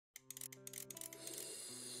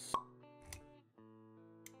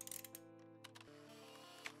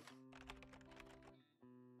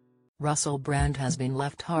Russell Brand has been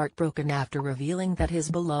left heartbroken after revealing that his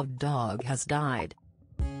beloved dog has died.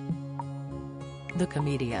 The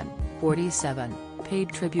comedian, 47, paid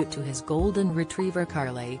tribute to his golden retriever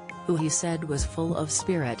Carly, who he said was full of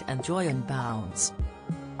spirit and joy and bounce.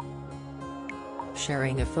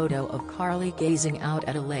 Sharing a photo of Carly gazing out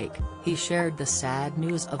at a lake, he shared the sad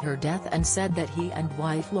news of her death and said that he and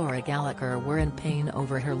wife Laura Gallagher were in pain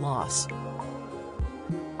over her loss.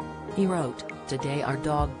 He wrote, "Today our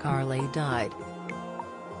dog Carly died.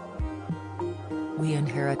 We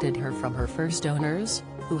inherited her from her first owners,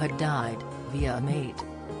 who had died, via a mate.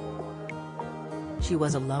 She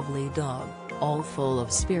was a lovely dog, all full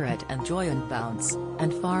of spirit and joy and bounce,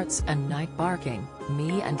 and farts and night barking.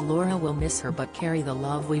 Me and Laura will miss her but carry the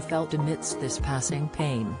love we felt amidst this passing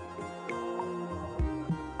pain.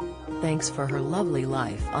 Thanks for her lovely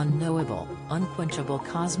life, unknowable, unquenchable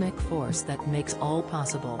cosmic force that makes all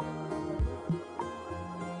possible."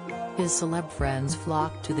 His celeb friends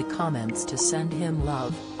flocked to the comments to send him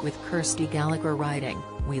love, with Kirsty Gallagher writing,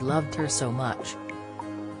 "We loved her so much.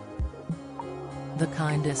 The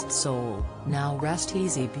kindest soul, now rest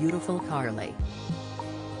easy beautiful Carly."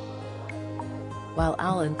 While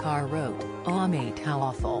Alan Carr wrote, "Aw mate how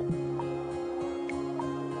awful.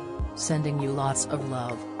 Sending you lots of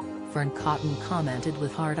love." Fern Cotton commented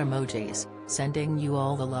with heart emojis, "Sending you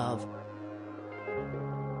all the love.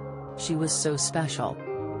 She was so special."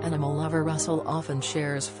 Animal lover Russell often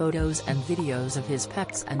shares photos and videos of his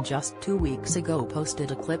pets and just 2 weeks ago posted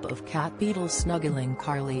a clip of cat Beetle snuggling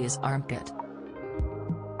Carly's armpit.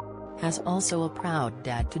 Has also a proud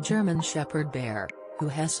dad to German Shepherd Bear, who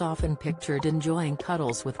has often pictured enjoying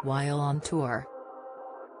cuddles with while on tour.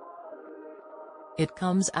 It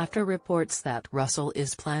comes after reports that Russell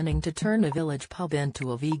is planning to turn a village pub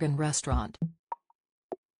into a vegan restaurant.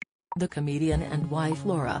 The comedian and wife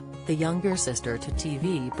Laura, the younger sister to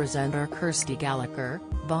TV presenter Kirsty Gallagher,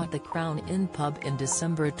 bought the Crown Inn pub in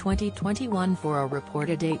December 2021 for a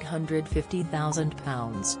reported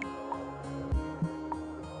 £850,000.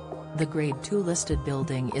 The Grade 2 listed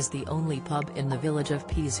building is the only pub in the village of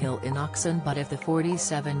Peashill in Oxon, but if the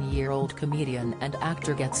 47-year-old comedian and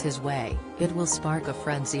actor gets his way, it will spark a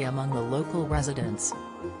frenzy among the local residents.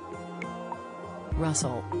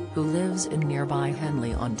 Russell, who lives in nearby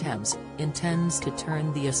Henley-on-Thames, intends to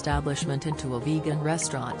turn the establishment into a vegan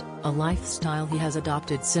restaurant, a lifestyle he has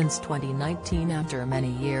adopted since 2019 after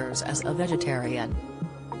many years as a vegetarian.